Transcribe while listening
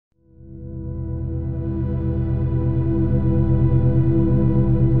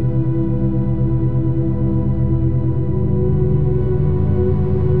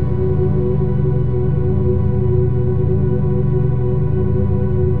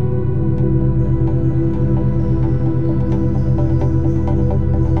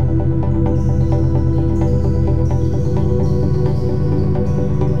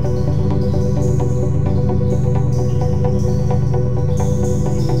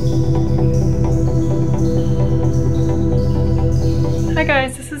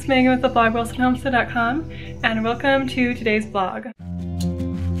Megan with the blog WilsonHomestead.com, and welcome to today's vlog.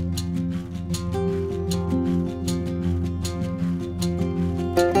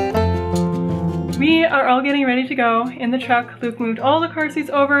 We are all getting ready to go in the truck. Luke moved all the car seats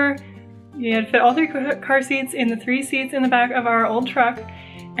over. We had fit all 3 car seats in the 3 seats in the back of our old truck,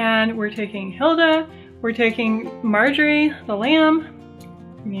 and we're taking Hilda, we're taking Marjorie, the lamb,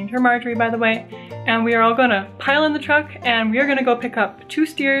 we named her Marjorie by the way, and we are all gonna pile in the truck and we are gonna go pick up 2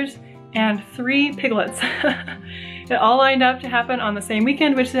 steers and 3 piglets. It all lined up to happen on the same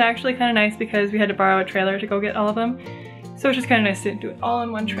weekend, which is actually kind of nice because we had to borrow a trailer to go get all of them. So it's just kind of nice to do it all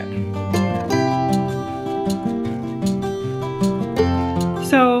in one trip.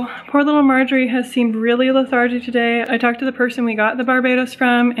 So poor little Marjorie has seemed really lethargic today. I talked to the person we got the Barbados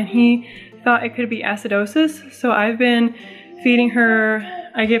from and he thought it could be acidosis. So I've been feeding her,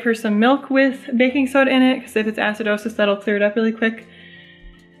 I give her some milk with baking soda in it because if it's acidosis that'll clear it up really quick.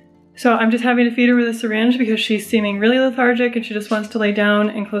 So I'm just having to feed her with a syringe because she's seeming really lethargic and she just wants to lay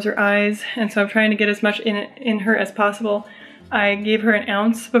down and close her eyes, and so I'm trying to get as much in her as possible. I gave her an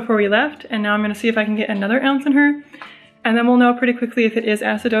ounce before we left and now I'm going to see if I can get another ounce in her. And then we'll know pretty quickly if it is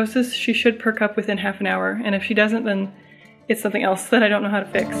acidosis. She should perk up within half an hour, and if she doesn't, then it's something else that I don't know how to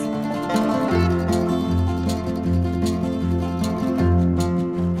fix.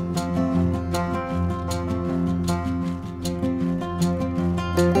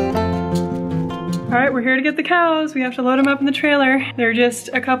 All right, we're here to get the cows. We have to load them up in the trailer. They're just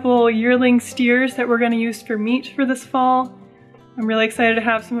a couple yearling steers that we're gonna use for meat for this fall. I'm really excited to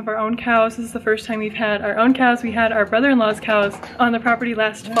have some of our own cows. This is the first time we've had our own cows. We had our brother-in-law's cows on the property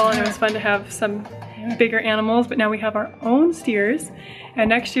last fall and it was fun to have some bigger animals, but now we have our own steers. And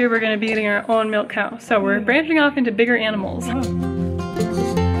next year we're gonna be getting our own milk cow. So we're branching off into bigger animals.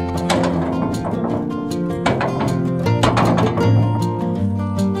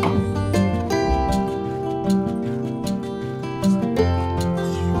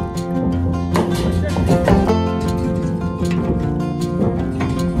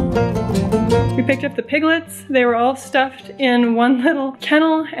 We picked up the piglets. They were all stuffed in one little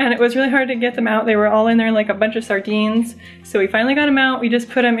kennel and it was really hard to get them out. They were all in there like a bunch of sardines. So we finally got them out. We just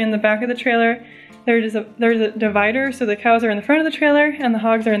put them in the back of the trailer. There's a divider, so the cows are in the front of the trailer and the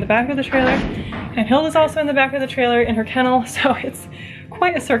hogs are in the back of the trailer. And Hilda's also in the back of the trailer in her kennel, so it's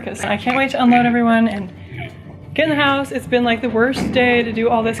quite a circus. I can't wait to unload everyone and get in the house. It's been like the worst day to do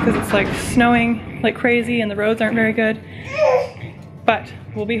all this because it's like snowing like crazy and the roads aren't very good. But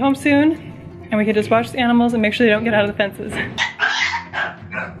we'll be home soon. And we can just watch the animals and make sure they don't get out of the fences.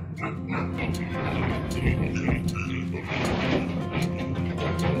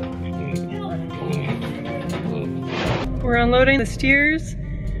 We're unloading the steers.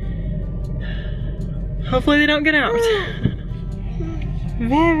 Hopefully they don't get out.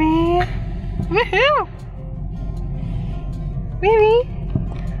 Vivi! Woohoo! Vivi!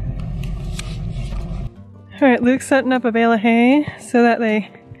 Alright, Luke's setting up a bale of hay so that they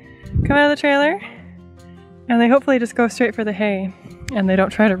come out of the trailer and they hopefully just go straight for the hay and they don't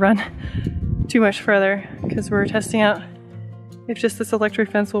try to run too much further because we're testing out if just this electric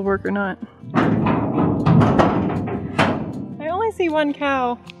fence will work or not. I only see one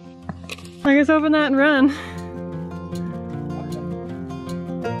cow. I guess open that and run.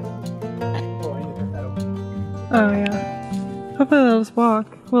 Oh yeah. Hopefully they'll just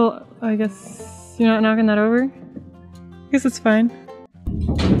walk. Well, I guess you're not knocking that over? I guess it's fine.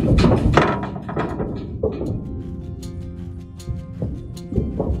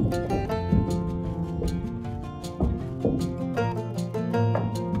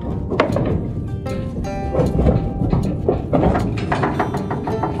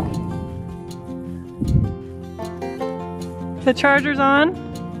 The charger's on.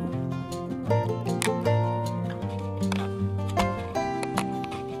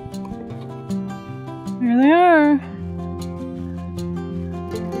 There they are.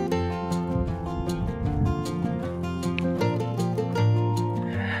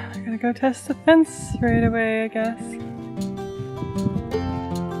 I'm gonna go test the fence right away, I guess.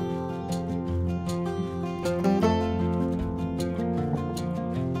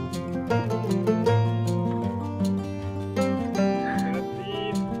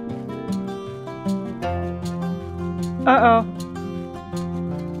 Uh-oh.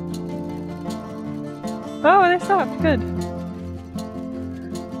 Oh, they stopped. Good.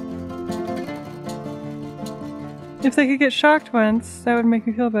 If they could get shocked once, that would make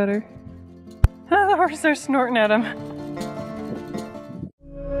me feel better. The horses are snorting at them.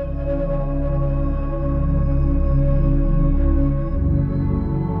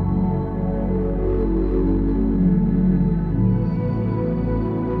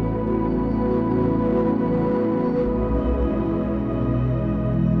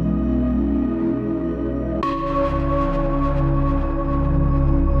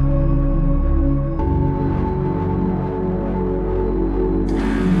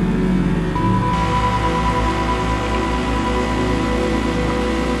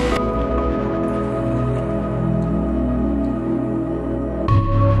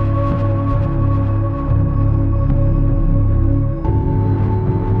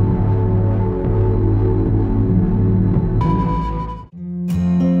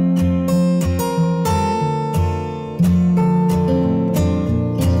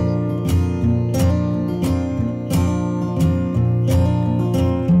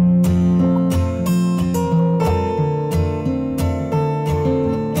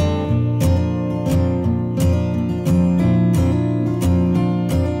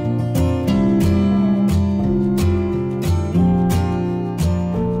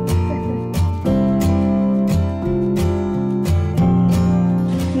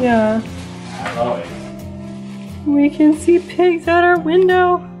 can see pigs out our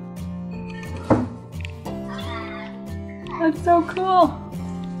window. That's so cool.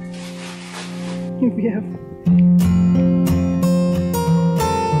 Yeah.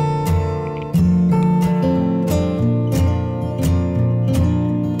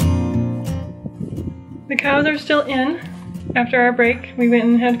 The cows are still in after our break. We went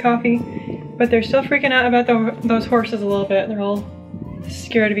and had coffee, but they're still freaking out about those horses a little bit. They're all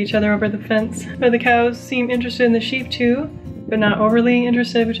scared of each other over the fence. But the cows seem interested in the sheep too, but not overly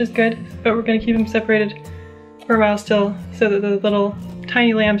interested, which is good. But we're gonna keep them separated for a while still so that the little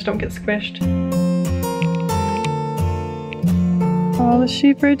tiny lambs don't get squished. All the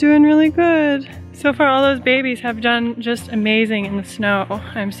sheep are doing really good. So far all those babies have done just amazing in the snow.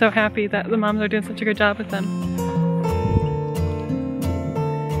 I'm so happy that the moms are doing such a good job with them.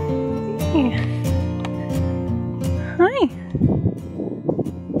 Hey. Hi.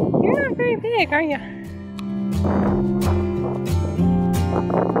 You're not very big, are you?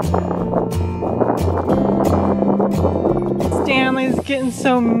 Stanley's getting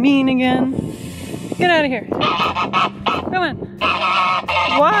so mean again. Get out of here. Come on.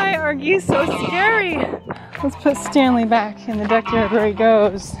 Why are geese so scary? Let's put Stanley back in the deckyard where he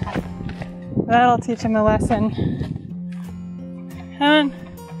goes. That'll teach him a lesson. Come on.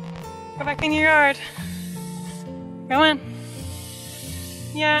 Go back in your yard. Go on.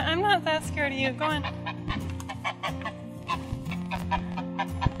 Yeah, I'm not that scared of you. Go on.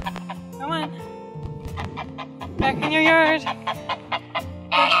 Go on. Back in your yard.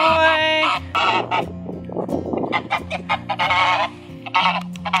 Good boy.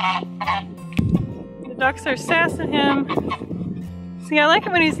 The ducks are sassing him. See, I like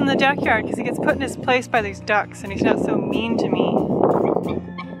it when he's in the backyard because he gets put in his place by these ducks and he's not so mean to me.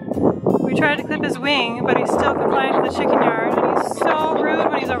 We tried to clip his wing, but he's still confined to the chicken yard and he's so rude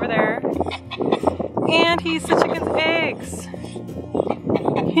when he's over there. And he eats the chicken's eggs.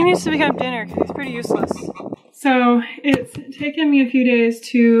 He needs to become dinner because he's pretty useless. So it's taken me a few days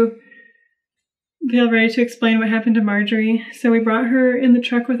to feel ready to explain what happened to Marjorie. So we brought her in the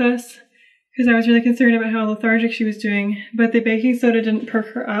truck with us because I was really concerned about how lethargic she was doing, but the baking soda didn't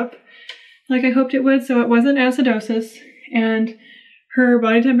perk her up like I hoped it would, so it wasn't acidosis, and her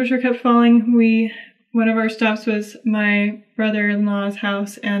body temperature kept falling. One of our stops was my brother-in-law's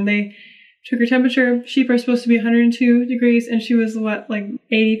house, and they took her temperature. Sheep are supposed to be 102 degrees, and she was, what, like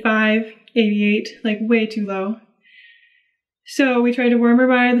 85, 88, like way too low. So we tried to warm her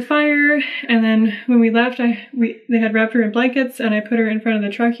by the fire, and then when we left, they had wrapped her in blankets, and I put her in front of the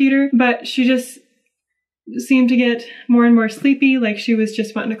truck heater, but she just seemed to get more and more sleepy, like she was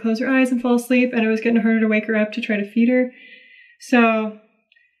just wanting to close her eyes and fall asleep, and it was getting harder to wake her up to try to feed her. So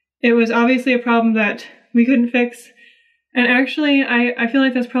it was obviously a problem that we couldn't fix. And actually, I feel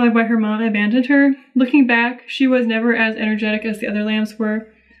like that's probably why her mom abandoned her. Looking back, she was never as energetic as the other lambs were.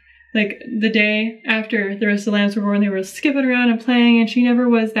 Like the day after the rest of the lambs were born, they were skipping around and playing, and she never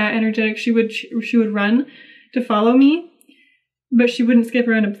was that energetic. She would run to follow me, but she wouldn't skip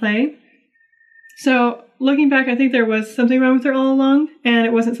around and play. So looking back, I think there was something wrong with her all along, and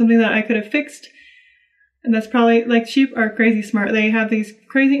it wasn't something that I could have fixed. And that's probably, like, sheep are crazy smart. They have these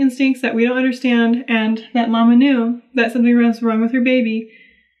crazy instincts that we don't understand, and that mama knew that something was wrong with her baby,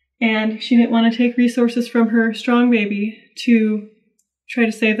 and she didn't want to take resources from her strong baby to try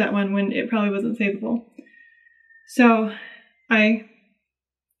to save that one when it probably wasn't savable. So I'm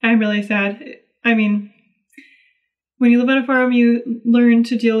really sad. I mean, when you live on a farm, you learn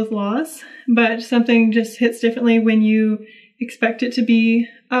to deal with loss, but something just hits differently when you expect it to be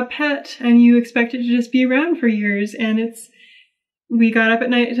a pet and you expect it to just be around for years. And we got up at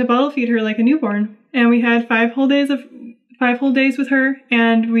night to bottle feed her like a newborn, and we had 5 whole days with her,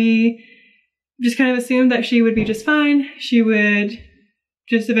 and we just kind of assumed that she would be just fine. She would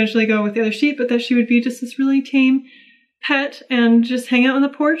just eventually go with the other sheep, but that she would be just this really tame pet and just hang out on the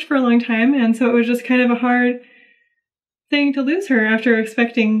porch for a long time. And so it was just kind of a hard thing to lose her after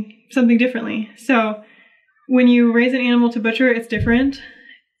expecting something differently. So when you raise an animal to butcher, it's different.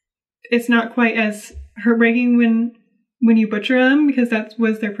 It's not quite as heartbreaking when you butcher them, because that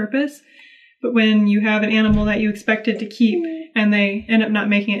was their purpose. But when you have an animal that you expected to keep and they end up not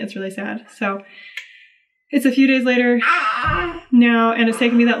making it, it's really sad. So it's a few days later now, and it's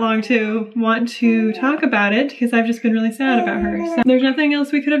taken me that long to want to talk about it because I've just been really sad about her. So there's nothing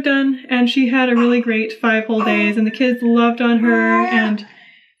else we could have done, and she had a really great 5 whole days, and the kids loved on her, and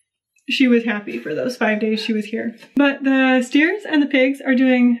she was happy for those 5 days she was here. But the steers and the pigs are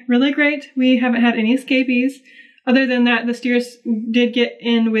doing really great. We haven't had any escapees. Other than that, the steers did get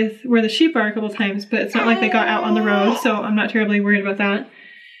in with where the sheep are a couple times, but it's not like they got out on the road, so I'm not terribly worried about that.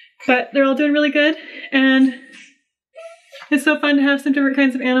 But they're all doing really good, and It's so fun to have some different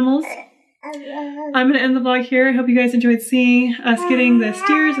kinds of animals. I'm gonna end the vlog here. I hope you guys enjoyed seeing us getting the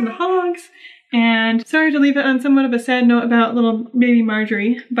steers and the hogs. And sorry to leave it on somewhat of a sad note about little baby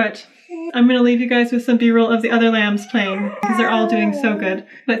Marjorie, but I'm gonna leave you guys with some B-roll of the other lambs playing because they're all doing so good.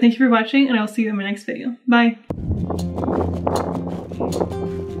 But thank you for watching, and I'll see you in my next video. Bye.